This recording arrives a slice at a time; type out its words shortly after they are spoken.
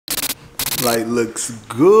Light looks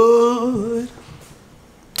good.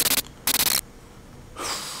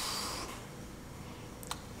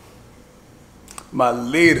 My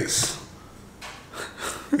leaders.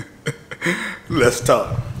 Let's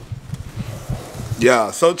talk. Yeah,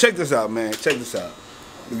 so check this out, man. Check this out.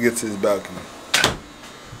 Let me get to this balcony.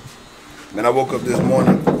 Man, I woke up this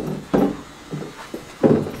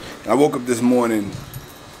morning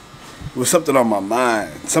with something on my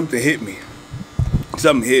mind. Something hit me.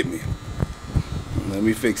 Something hit me. Let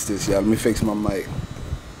me fix this, y'all. Let me fix my mic.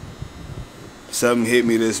 Something hit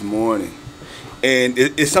me this morning. And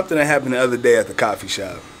it's something that happened the other day at the coffee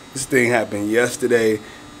shop. This thing happened yesterday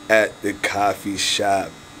at the coffee shop.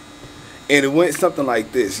 And it went something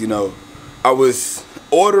like this, you know. I was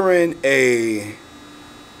ordering a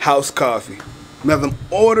house coffee. Now I'm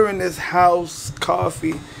ordering this house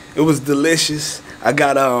coffee. It was delicious. I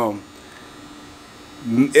got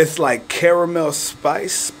it's like caramel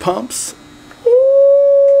spice pumps.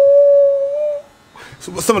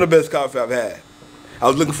 So some of the best coffee I've had. I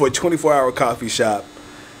was looking for a 24-hour coffee shop,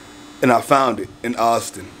 and I found it in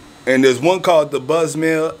Austin. And there's one called the Buzz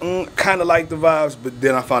Mill. Kind of like the vibes, but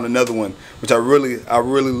then I found another one, which I really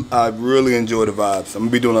enjoy the vibes. I'm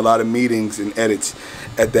gonna be doing a lot of meetings and edits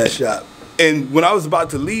at that shop. And when I was about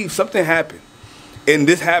to leave, something happened, and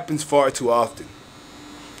this happens far too often.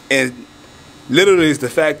 And literally, it's the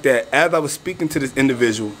fact that as I was speaking to this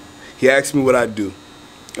individual, he asked me what I do,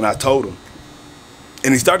 and I told him.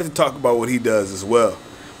 And he started to talk about what he does as well.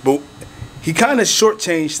 But he kind of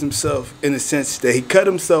shortchanged himself in the sense that he cut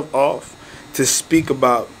himself off to speak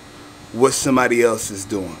about what somebody else is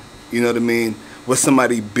doing. You know what I mean? What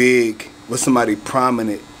somebody big, what somebody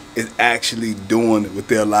prominent is actually doing with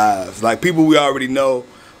their lives. Like people we already know,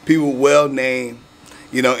 people well-named,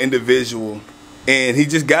 you know, individual. And he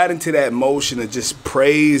just got into that motion of just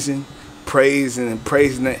praising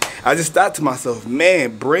it. I just thought to myself,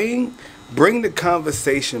 man, bring the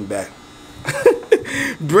conversation back.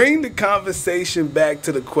 Bring the conversation back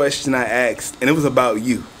to the question I asked, and it was about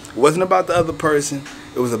you. It wasn't about the other person,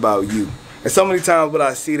 it was about you. And so many times what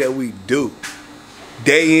I see that we do,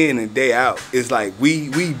 day in and day out, is like we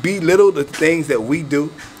belittle the things that we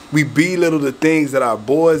do. We belittle the things that our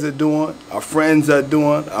boys are doing, our friends are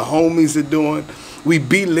doing, our homies are doing. We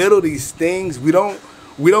belittle these things. We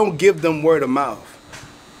don't give them word of mouth.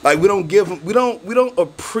 Like we don't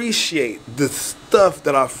appreciate the stuff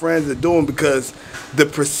that our friends are doing because the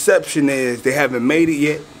perception is they haven't made it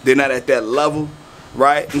yet. They're not at that level,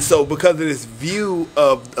 right? And so because of this view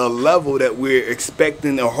of a level that we're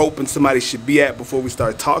expecting or hoping somebody should be at before we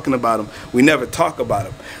start talking about them, we never talk about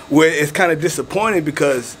them. Where it's kind of disappointing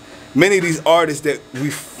because many of these artists that we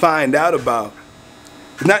find out about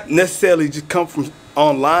not necessarily just come from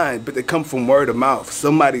online, but they come from word of mouth.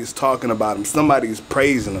 Somebody is talking about them. Somebody is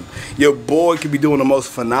praising them. Your boy could be doing the most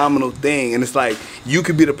phenomenal thing, and it's like you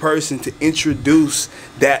could be the person to introduce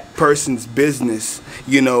that person's business,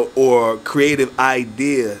 you know, or creative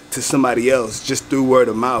idea to somebody else just through word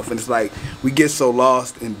of mouth. And it's like we get so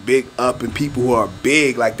lost in big up and people who are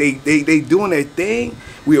big, like they doing their thing.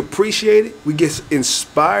 We appreciate it. We get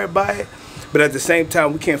inspired by it, but at the same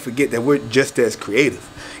time, we can't forget that we're just as creative.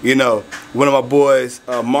 You know, one of my boys,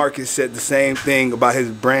 Marcus, said the same thing about his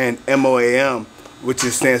brand, MOAM, which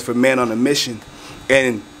stands for Man on a Mission.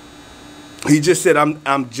 And he just said,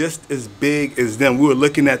 I'm just as big as them. We were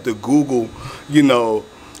looking at the Google, you know,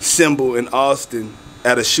 symbol in Austin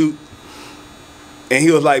at a shoot. And he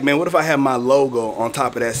was like, man, what if I had my logo on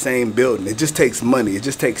top of that same building? It just takes money. It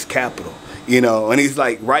just takes capital, you know. And he's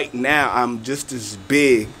like, right now, I'm just as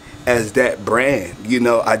big as that brand, you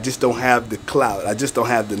know. I just don't have the clout. I just don't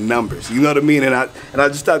have the numbers. You know what I mean? And I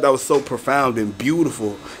just thought that was so profound and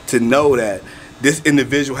beautiful to know that this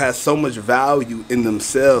individual has so much value in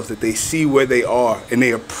themselves that they see where they are and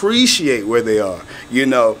they appreciate where they are, you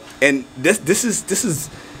know. And this is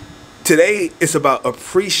today. It's about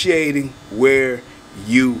appreciating where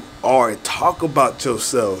you are and talk about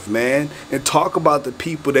yourself, man, and talk about the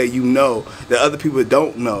people that you know that other people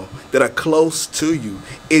don't know that are close to you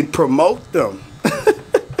and promote them.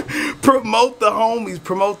 Promote the homies,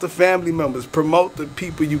 promote the family members, promote the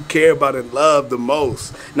people you care about and love the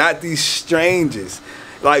most, not these strangers.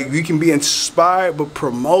 Like, you can be inspired, but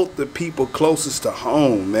promote the people closest to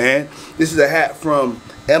home, man. This is a hat from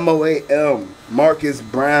MOAM, Marcus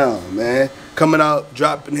Brown, man. Coming out,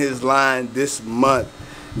 dropping his line this month,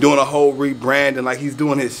 doing a whole rebranding, like he's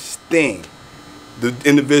doing his thing. The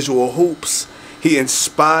individual hoops, he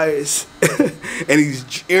inspires, and he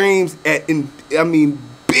dreams at, I mean,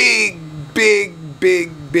 big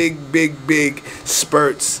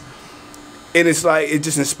spurts. And it's like, it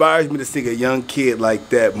just inspires me to see a young kid like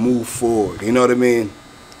that move forward. You know what I mean?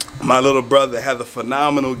 My little brother has a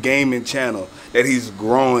phenomenal gaming channel that he's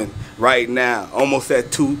growing right now. Almost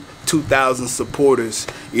at 2,000 supporters.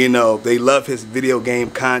 You know, they love his video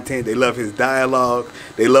game content. They love his dialogue.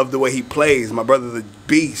 They love the way he plays. My brother's a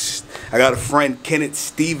beast. I got a friend, Kenneth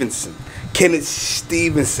Stevenson. Kenneth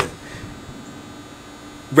Stevenson.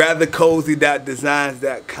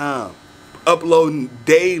 RatherCozy.designs.com. Uploading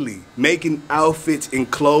daily, making outfits and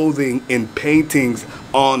clothing and paintings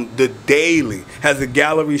on the daily. Has a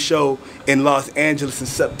gallery show in Los Angeles in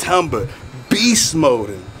September. Beast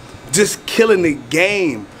moding. Just killing the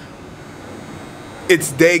game.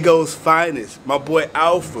 It's Dago's finest. My boy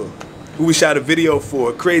Alpha, who we shot a video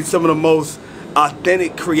for, created some of the most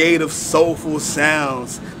authentic, creative, soulful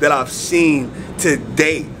sounds that I've seen to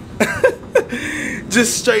date.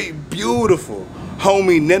 Just straight beautiful.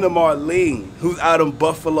 Homie Nina Marlene, who's out in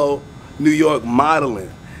Buffalo, New York,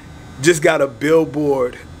 modeling, just got a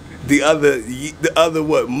billboard the other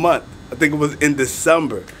what month? I think it was in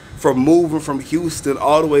December, for moving from Houston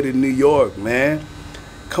all the way to New York, man.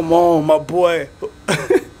 Come on, my boy.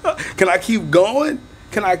 Can I keep going?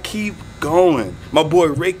 Can I keep going? My boy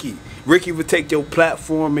Ricky. Ricky would take your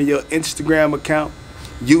platform and your Instagram account,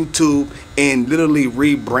 YouTube, and literally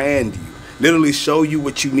rebrand you. Literally show you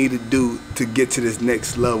what you need to do to get to this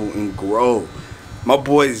next level and grow. My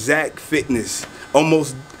boy Zach Fitness,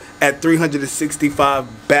 almost at 365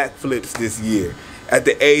 backflips this year. At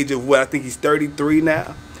the age of what, I think he's 33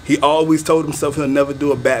 now. He always told himself he'll never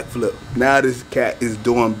do a backflip. Now this cat is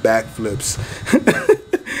doing backflips.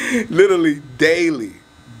 Literally daily.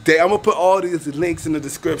 I'm gonna put all these links in the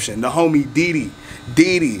description. The homie Didi.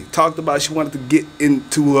 Didi talked about she wanted to get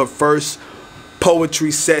into her first poetry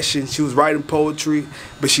session. She was writing poetry,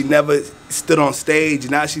 but she never stood on stage.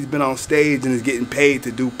 Now she's been on stage and is getting paid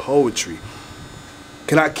to do poetry.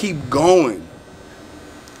 Can I keep going?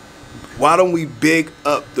 Why don't we big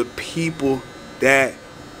up the people that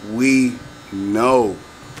we know?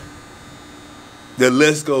 The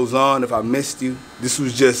list goes on. If I missed you, this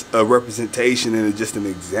was just a representation and just an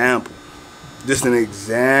example. Just an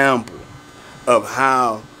example of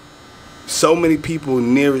how so many people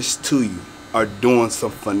nearest to you are doing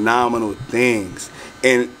some phenomenal things.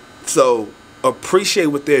 And so appreciate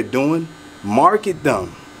what they're doing, market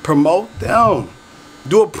them, promote them,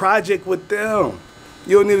 do a project with them.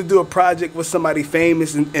 You don't need to do a project with somebody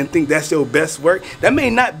famous and think that's your best work. That may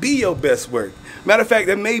not be your best work. Matter of fact,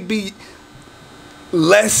 that may be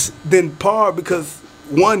less than par, because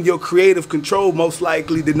one, your creative control most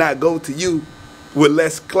likely did not go to you with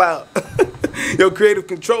less clout. Your creative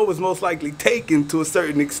control was most likely taken to a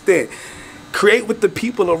certain extent. Create with the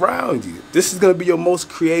people around you. This is going to be your most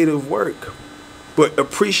creative work. But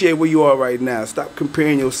appreciate where you are right now. Stop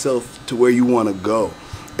comparing yourself to where you want to go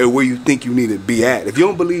and where you think you need to be at. If you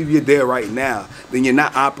don't believe you're there right now, then you're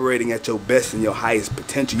not operating at your best and your highest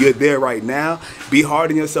potential. You're there right now. Be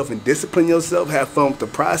hard on yourself and discipline yourself. Have fun with the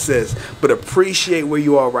process. But appreciate where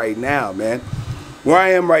you are right now, man. Where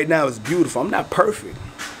I am right now is beautiful. I'm not perfect.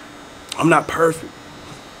 I'm not perfect.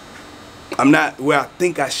 I'm not where I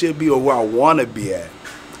think I should be or where I want to be at.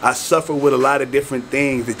 I suffer with a lot of different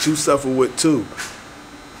things that you suffer with too.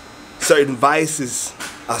 Certain vices,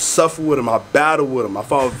 I suffer with them, I battle with them, I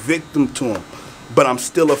fall victim to them. But I'm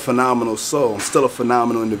still a phenomenal soul. I'm still a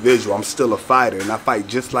phenomenal individual. I'm still a fighter, and I fight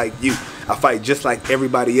just like you. I fight just like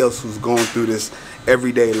everybody else who's going through this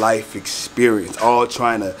everyday life experience, all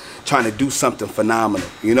trying to do something phenomenal.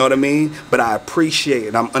 You know what I mean? But I appreciate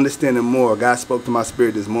it. I'm understanding more. God spoke to my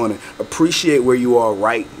spirit this morning. Appreciate where you are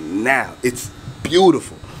right now. It's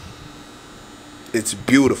beautiful. It's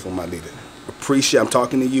beautiful, my leader. Appreciate, I'm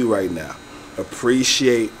talking to you right now.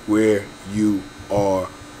 Appreciate where you are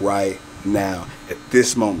right now at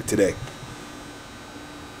this moment today.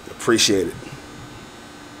 Appreciate it.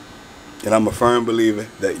 And I'm a firm believer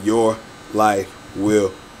that your life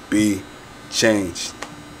will be changed.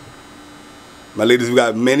 My leaders, we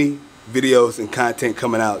got many videos and content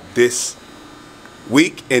coming out this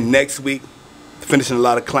week and next week. Finishing a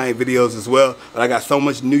lot of client videos as well. But I got so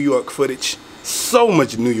much New York footage. So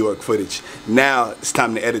much New York footage. Now it's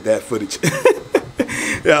time to edit that footage.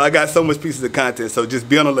 Yeah, I got so much pieces of content, so just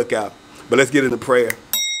be on the lookout. But let's get into prayer.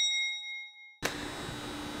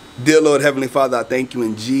 Dear Lord, Heavenly Father, I thank you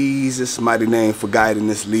in Jesus' mighty name for guiding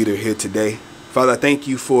this leader here today. Father, I thank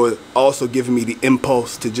you for also giving me the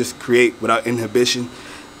impulse to just create without inhibition.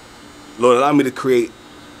 Lord, allow me to create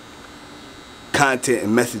content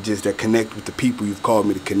and messages that connect with the people you've called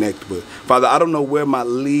me to connect with. Father, I don't know where my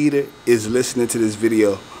leader is listening to this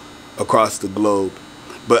video across the globe,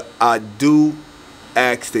 but I do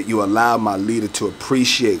ask that you allow my leader to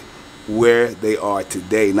appreciate where they are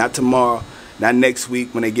today, not tomorrow, not next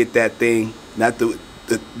week when they get that thing, not the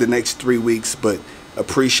next 3 weeks, but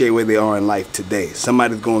appreciate where they are in life today.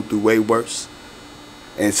 Somebody's going through way worse,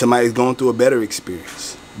 and somebody's going through a better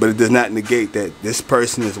experience. But it does not negate that this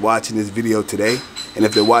person is watching this video today, and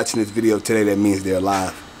if they're watching this video today, that means they're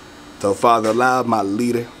alive. So Father, allow my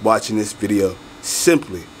leader watching this video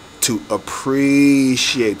simply to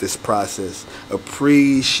appreciate this process,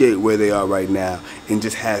 appreciate where they are right now, and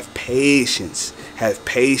just have patience,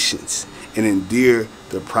 and endure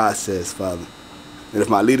the process, Father. And if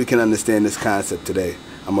my leader can understand this concept today,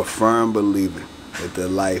 I'm a firm believer that their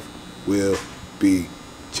life will be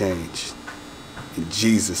changed. In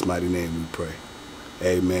Jesus' mighty name we pray.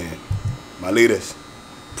 Amen. My leaders,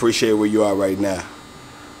 appreciate where you are right now.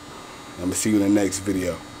 I'm going to see you in the next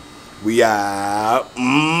video. We out.